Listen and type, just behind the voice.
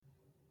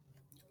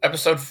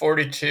Episode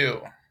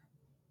 42.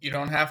 You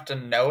don't have to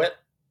know it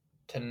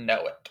to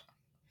know it.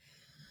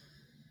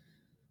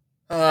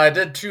 I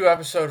did 2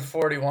 episode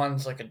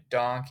 41s like a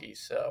donkey,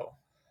 so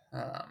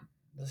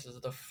this is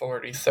the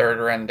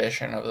 43rd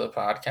rendition of the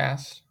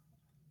podcast.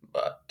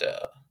 But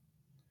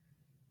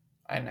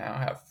I now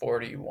have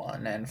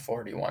 41 and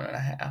 41 and a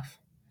half.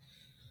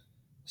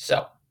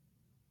 So,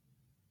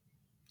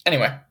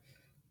 anyway,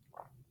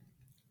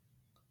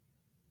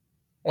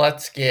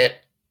 let's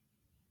get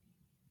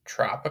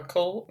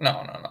tropical.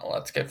 No,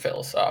 let's get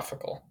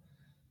philosophical.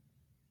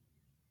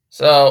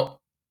 So,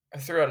 I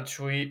threw out a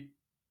tweet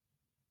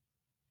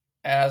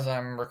as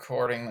I'm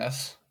recording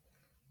this,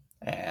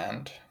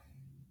 and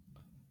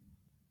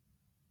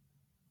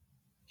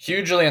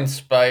hugely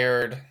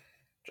inspired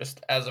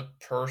just as a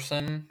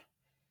person.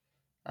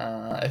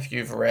 If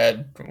you've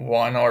read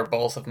one or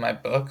both of my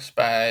books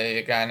by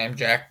a guy named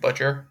Jack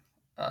Butcher,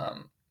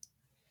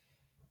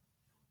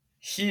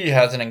 he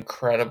has an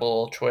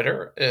incredible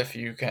Twitter if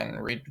you can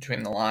read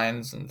between the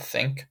lines and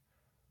think.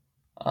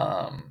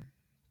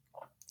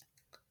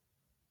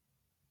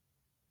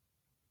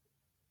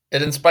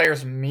 It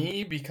inspires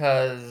me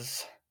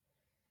because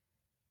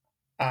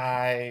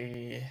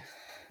I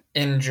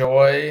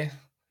enjoy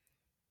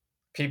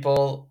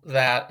people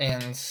that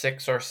in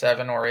 6 or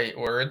 7 or 8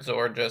 words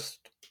or just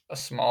a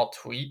small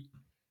tweet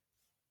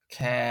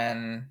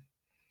can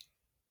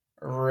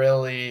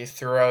really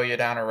throw you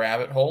down a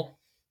rabbit hole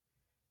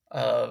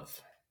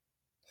of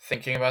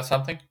thinking about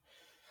something.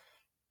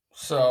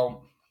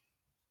 So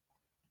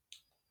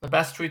the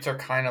best tweets are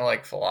kind of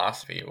like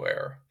philosophy,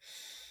 where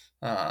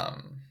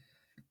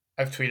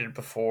I've tweeted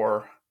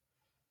before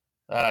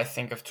that I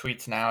think of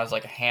tweets now as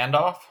like a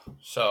handoff.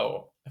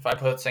 So if I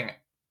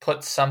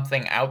put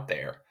something out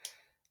there,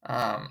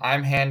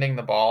 I'm handing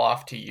the ball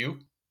off to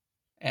you,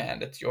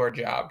 and it's your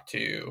job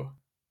to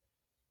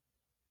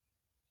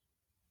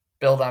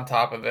build on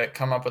top of it,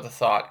 come up with a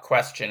thought,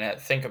 question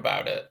it, think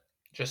about it,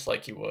 just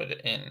like you would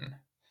in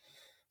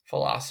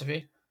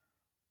philosophy.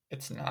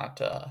 It's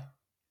not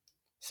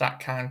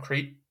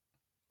concrete.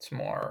 It's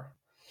more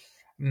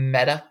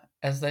meta,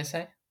 as they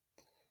say.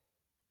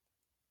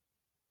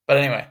 But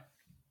anyway,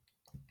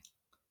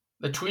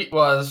 the tweet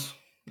was,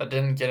 that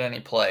didn't get any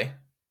play,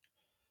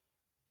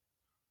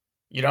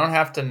 you don't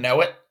have to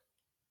know it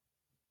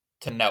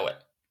to know it.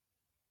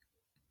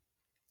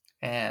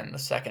 And the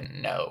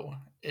second no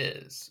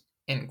is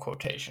in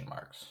quotation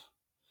marks.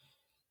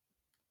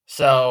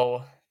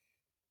 So,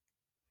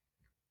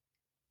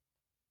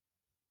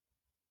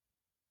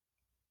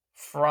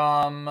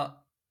 from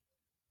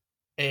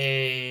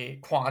a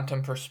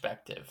quantum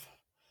perspective,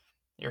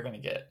 you're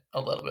going to get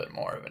a little bit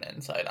more of an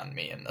insight on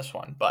me in this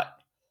one, but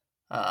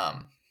I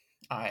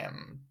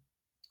am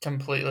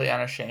completely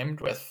unashamed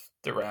with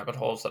the rabbit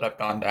holes that I've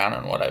gone down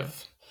and what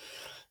I've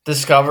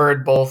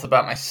discovered both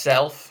about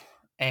myself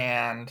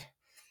and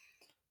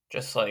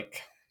just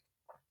like,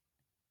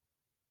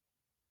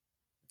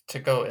 to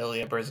go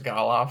Ilya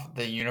Brizgalov,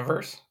 the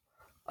universe.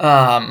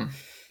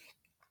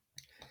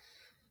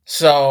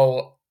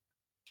 So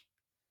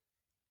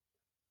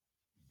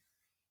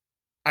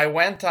I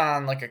went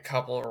on like a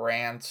couple of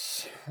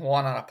rants,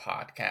 one on a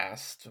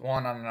podcast,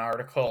 one on an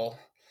article,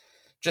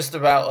 just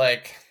about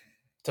like,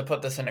 to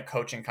put this into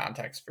coaching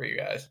context for you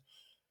guys.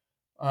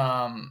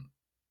 I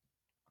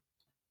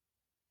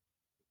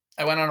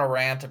went on a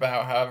rant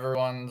about how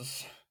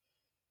everyone's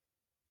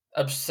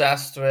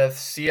obsessed with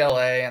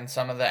CLA and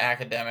some of the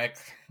academic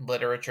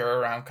literature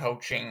around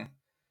coaching.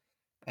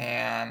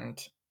 And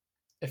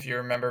if you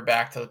remember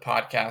back to the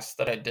podcast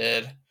that I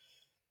did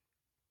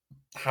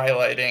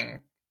highlighting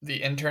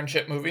the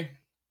Internship movie,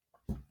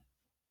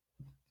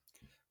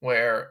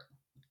 where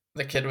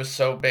the kid was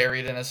so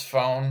buried in his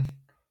phone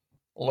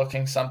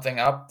looking something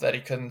up that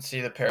he couldn't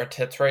see the pair of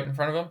tits right in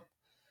front of him.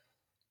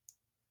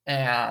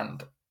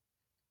 And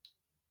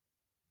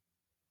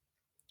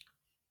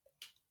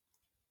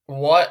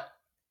what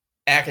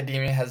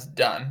academia has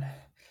done,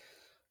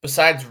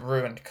 besides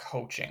ruined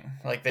coaching,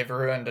 like they've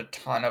ruined a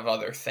ton of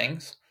other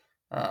things.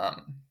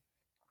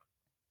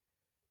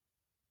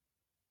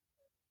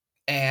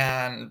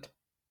 And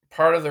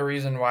part of the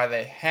reason why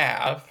they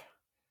have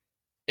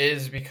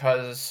is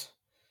because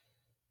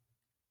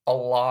a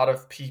lot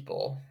of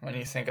people, when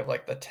you think of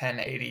like the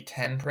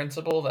 10-80-10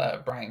 principle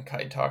that Brian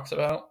Kite talks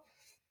about,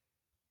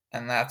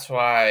 and that's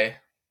why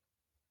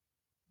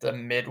the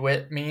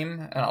midwit meme,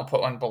 and I'll put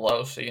one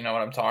below so you know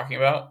what I'm talking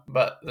about,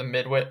 but the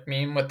midwit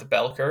meme with the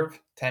bell curve,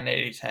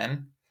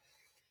 10-80-10,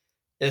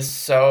 is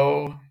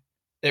so,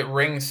 it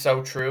rings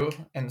so true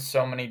in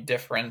so many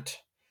different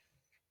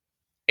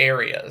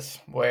areas,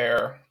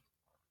 where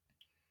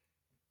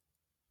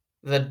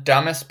the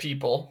dumbest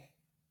people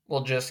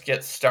will just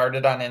get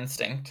started on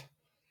instinct,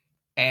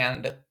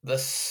 and the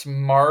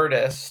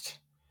smartest,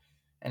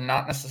 and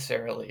not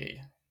necessarily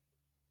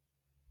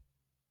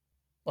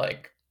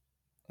like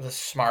the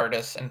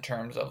smartest in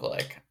terms of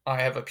like, I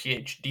have a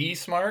PhD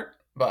smart,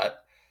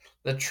 but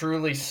the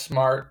truly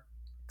smart,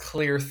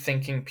 clear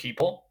thinking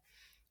people,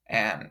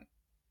 and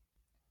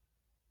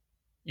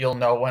you'll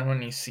know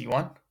when you see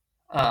one,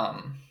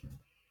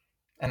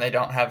 And they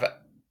don't have,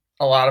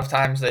 a lot of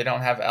times they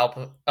don't have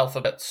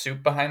alphabet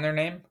soup behind their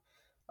name.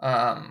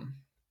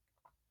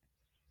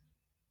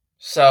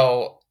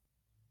 So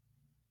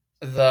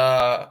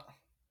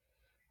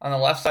on the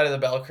left side of the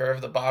bell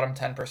curve, the bottom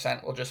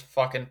 10% will just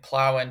fucking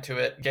plow into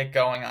it, get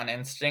going on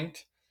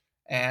instinct,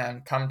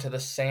 and come to the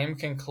same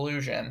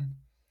conclusion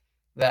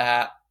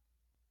that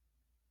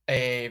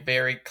a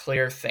very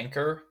clear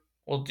thinker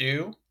will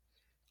do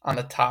on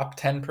the top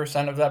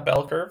 10% of that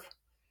bell curve.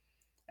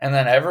 And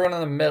then everyone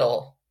in the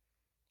middle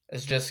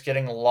is just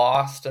getting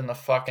lost in the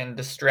fucking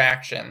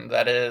distraction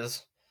that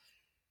is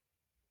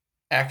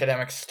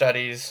academic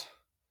studies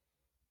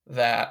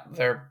that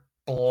they're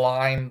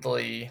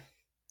blindly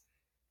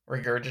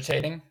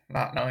regurgitating,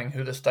 not knowing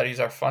who the studies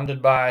are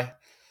funded by,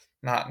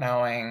 not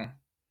knowing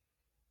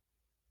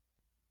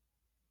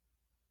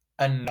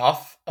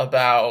enough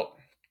about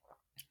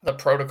the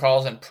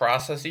protocols and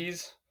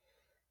processes.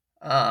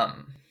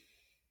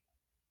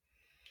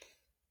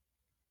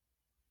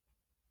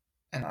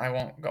 And I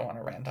won't go on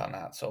a rant on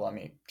that, so let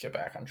me get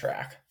back on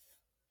track.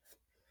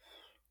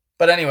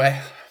 But anyway,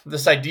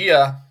 this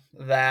idea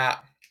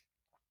that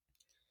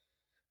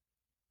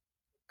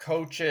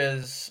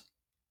coaches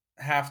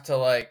have to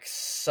like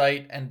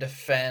cite and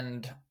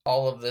defend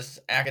all of this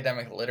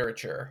academic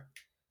literature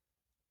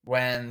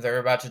when they're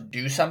about to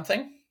do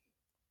something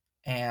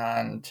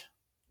and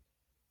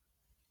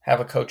have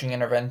a coaching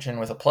intervention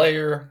with a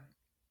player,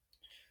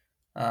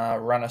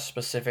 run a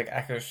specific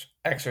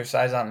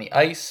exercise on the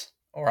ice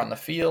or on the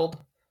field.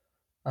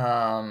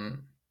 But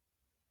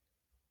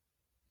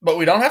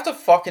we don't have to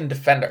fucking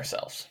defend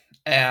ourselves.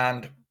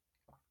 And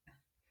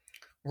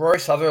Rory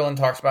Sutherland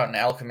talks about in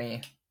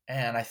Alchemy,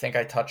 and I think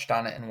I touched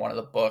on it in one of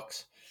the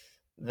books,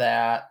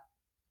 that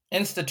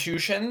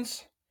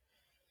institutions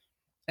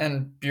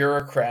and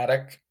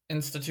bureaucratic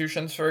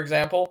institutions, for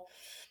example,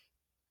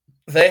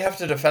 they have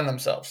to defend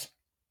themselves.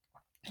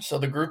 So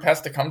the group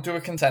has to come to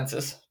a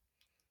consensus,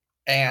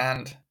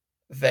 and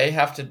they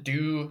have to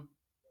do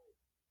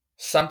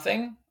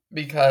something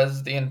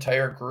because the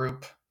entire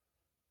group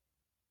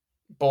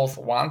both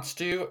wants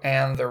to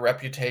and their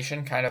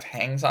reputation kind of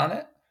hangs on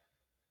it.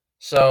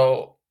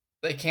 So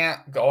they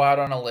can't go out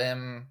on a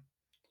limb,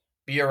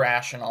 be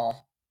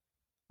irrational,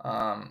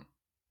 come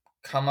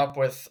up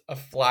with a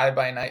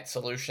fly-by-night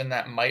solution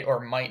that might or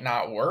might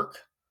not work.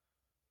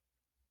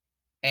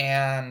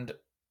 And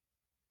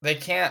they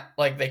can't,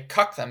 like, they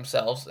cuck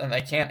themselves and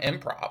they can't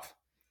improv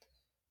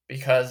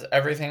because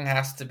everything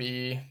has to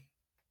be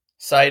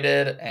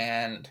cited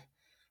and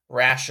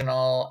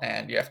rational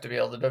and you have to be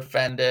able to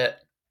defend it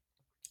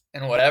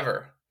and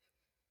whatever.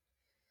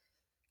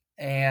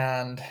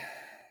 And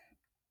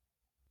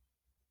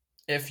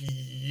if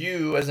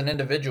you as an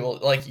individual,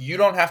 like, you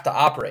don't have to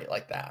operate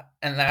like that.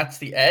 And that's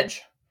the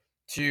edge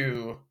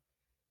to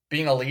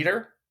being a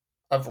leader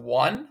of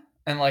one.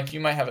 And like, you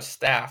might have a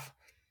staff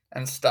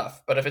and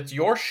stuff, but if it's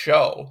your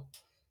show,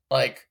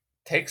 like,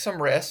 take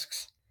some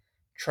risks,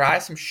 try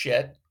some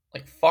shit,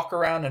 like, fuck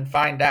around and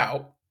find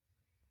out.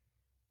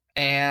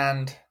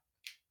 And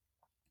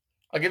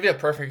I'll give you a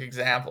perfect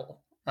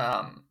example.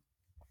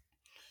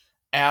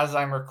 As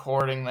I'm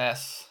recording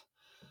this,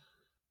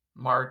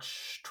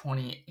 March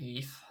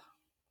 28th,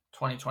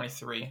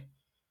 2023,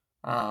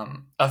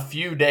 a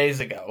few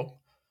days ago,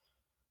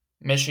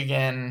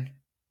 Michigan,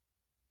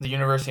 the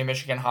University of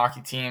Michigan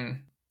hockey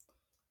team,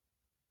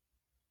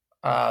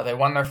 they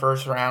won their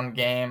first round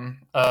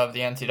game of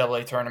the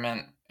NCAA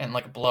tournament in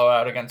like a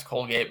blowout against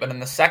Colgate. But in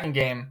the second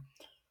game,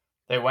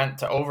 they went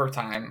to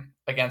overtime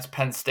against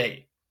Penn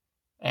State.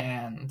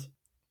 And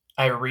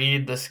I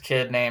read this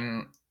kid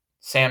named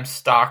Sam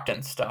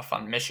Stockton stuff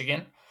on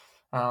Michigan,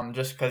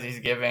 just because he's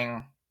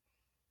giving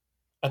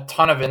a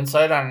ton of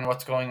insight on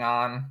what's going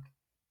on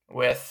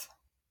with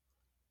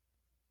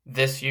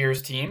this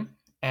year's team.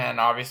 And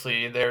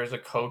obviously there's a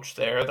coach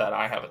there that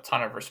I have a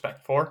ton of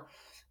respect for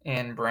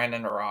in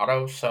Brandon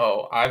Naurato.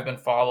 So I've been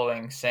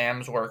following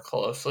Sam's work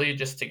closely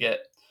just to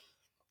get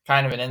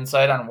kind of an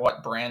insight on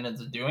what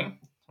Brandon's doing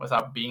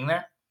without being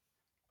there,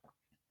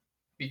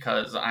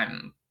 because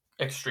I'm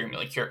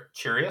extremely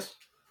curious.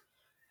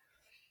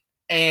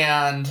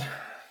 And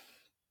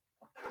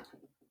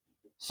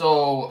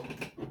so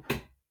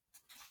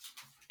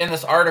in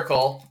this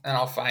article, and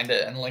I'll find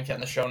it and link it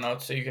in the show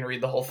notes so you can read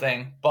the whole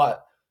thing,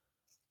 but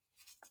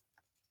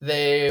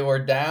they were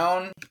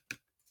down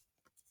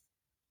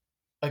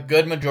a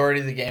good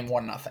majority of the game,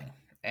 1-0.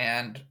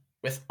 And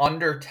with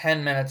under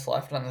 10 minutes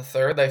left on the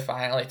third, they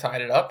finally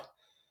tied it up.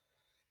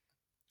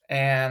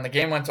 And the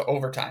game went to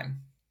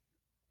overtime.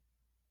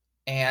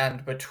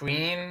 And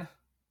between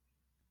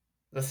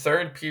the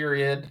third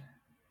period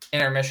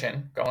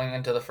intermission going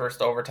into the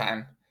first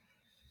overtime,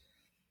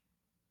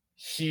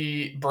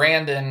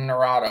 Brandon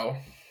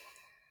Naurato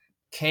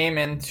came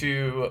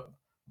into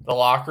the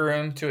locker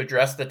room to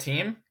address the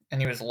team,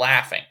 and he was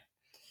laughing.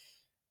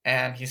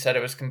 And he said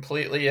it was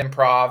completely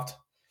improv,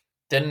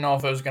 didn't know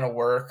if it was going to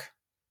work.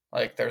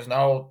 Like, there's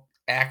no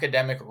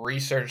academic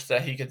research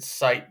that he could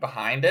cite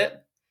behind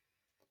it.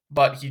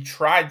 but he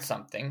tried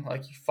something,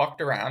 like he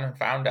fucked around and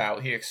found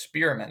out, he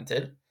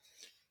experimented,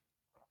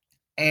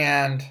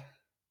 and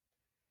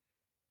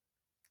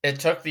it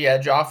took the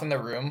edge off in the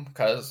room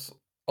because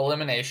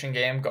elimination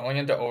game going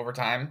into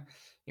overtime,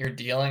 you're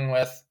dealing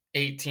with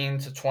 18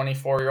 to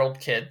 24-year-old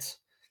kids.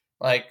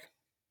 Like,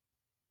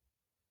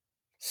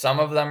 some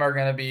of them are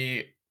going to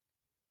be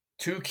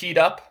too keyed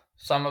up.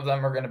 Some of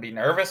them are going to be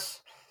nervous.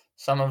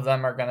 Some of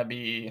them are going to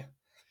be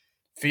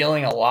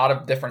feeling a lot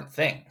of different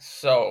things.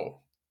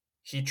 So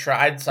he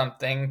tried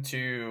something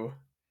to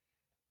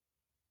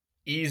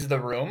ease the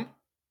room.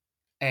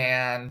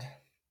 And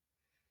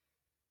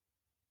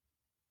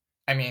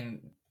I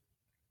mean,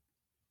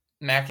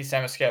 Mackie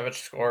Samoskevich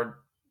scored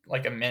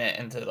like a minute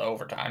into the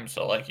overtime,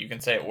 so like you can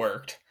say it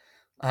worked.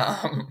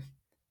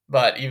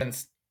 But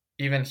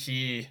even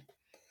he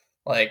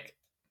like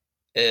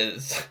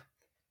is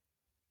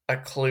a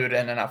clued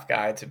in enough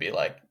guy to be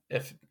like,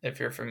 if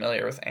you're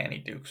familiar with Annie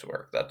Duke's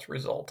work, that's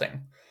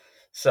resulting.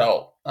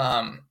 So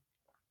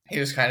he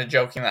was kind of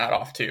joking that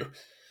off too.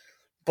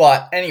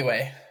 But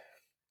anyway,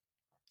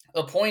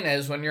 the point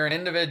is, when you're an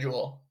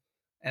individual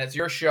and it's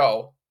your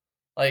show,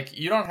 like,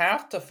 you don't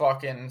have to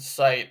fucking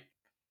cite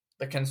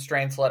the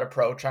constraints-led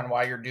approach on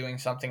why you're doing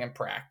something in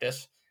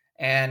practice,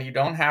 and you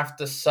don't have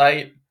to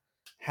cite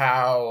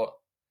how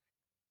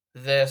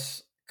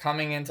this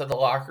coming into the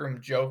locker room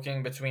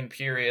joking between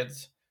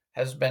periods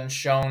has been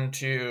shown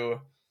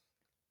to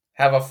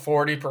have a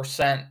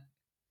 40%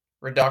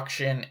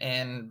 reduction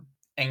in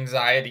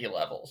anxiety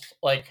levels.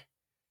 Like,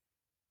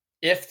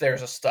 if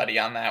there's a study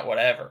on that,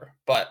 whatever.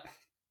 But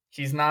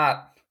he's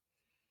not,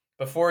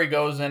 before he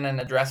goes in and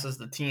addresses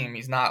the team,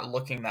 he's not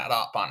looking that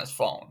up on his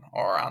phone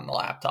or on the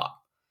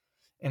laptop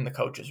in the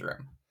coach's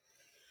room.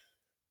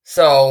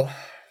 So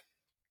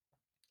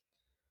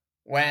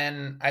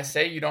when I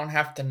say you don't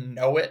have to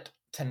know it,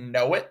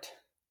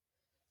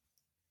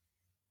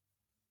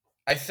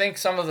 I think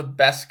some of the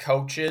best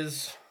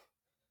coaches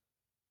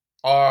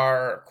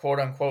are quote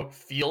unquote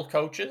field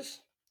coaches.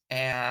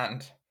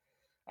 And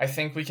I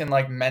think we can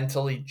like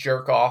mentally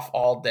jerk off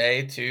all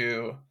day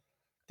to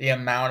the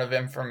amount of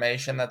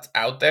information that's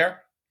out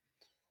there.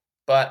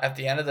 But at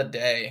the end of the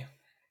day,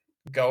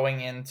 going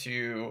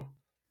into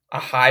a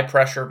high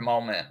pressure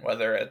moment,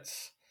 whether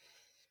it's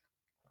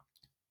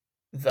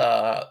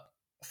the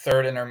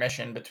third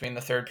intermission between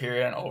the third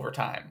period and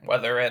overtime,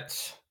 whether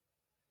it's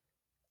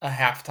a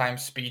halftime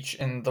speech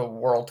in the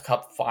World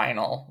Cup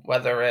final,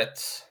 whether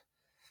it's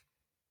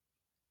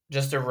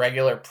just a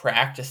regular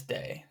practice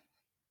day,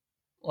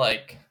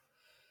 like,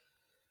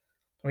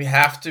 we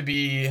have to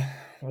be,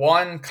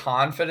 one,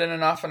 confident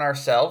enough in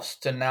ourselves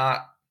to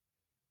not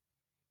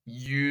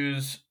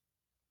use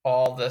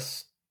all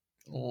this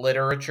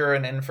literature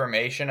and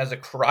information as a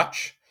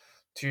crutch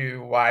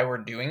to why we're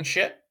doing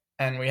shit.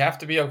 And we have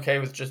to be okay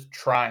with just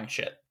trying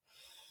shit.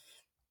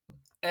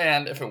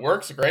 And if it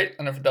works, great.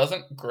 And if it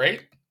doesn't,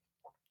 great.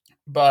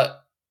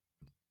 But,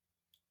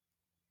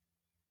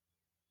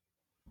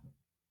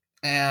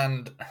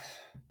 and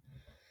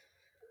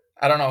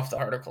I don't know if the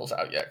article's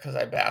out yet because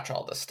I batch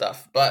all this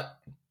stuff, but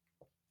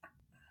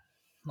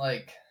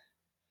like,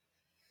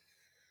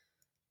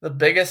 the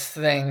biggest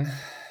thing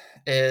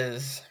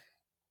is,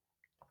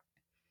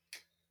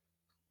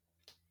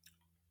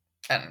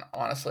 and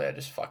honestly, I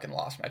just fucking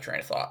lost my train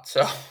of thought.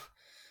 So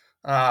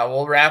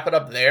we'll wrap it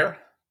up there.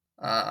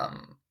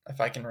 If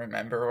I can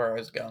remember where I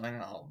was going,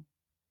 I'll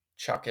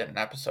chuck it in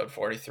episode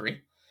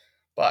 43.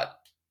 But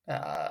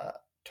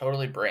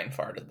totally brain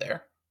farted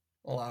there,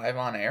 live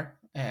on air,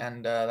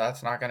 and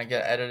that's not going to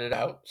get edited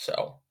out.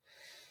 So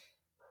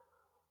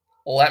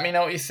let me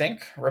know what you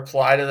think.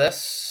 Reply to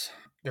this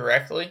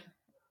directly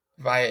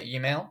via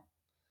email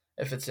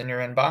if it's in your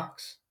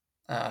inbox.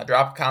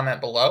 Drop a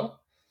comment below.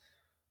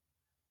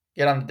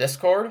 Get on the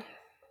Discord,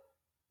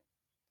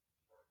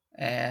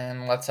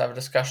 and let's have a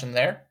discussion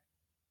there.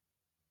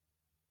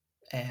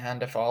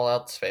 And if all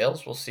else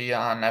fails, we'll see you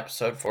on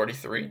episode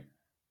 43.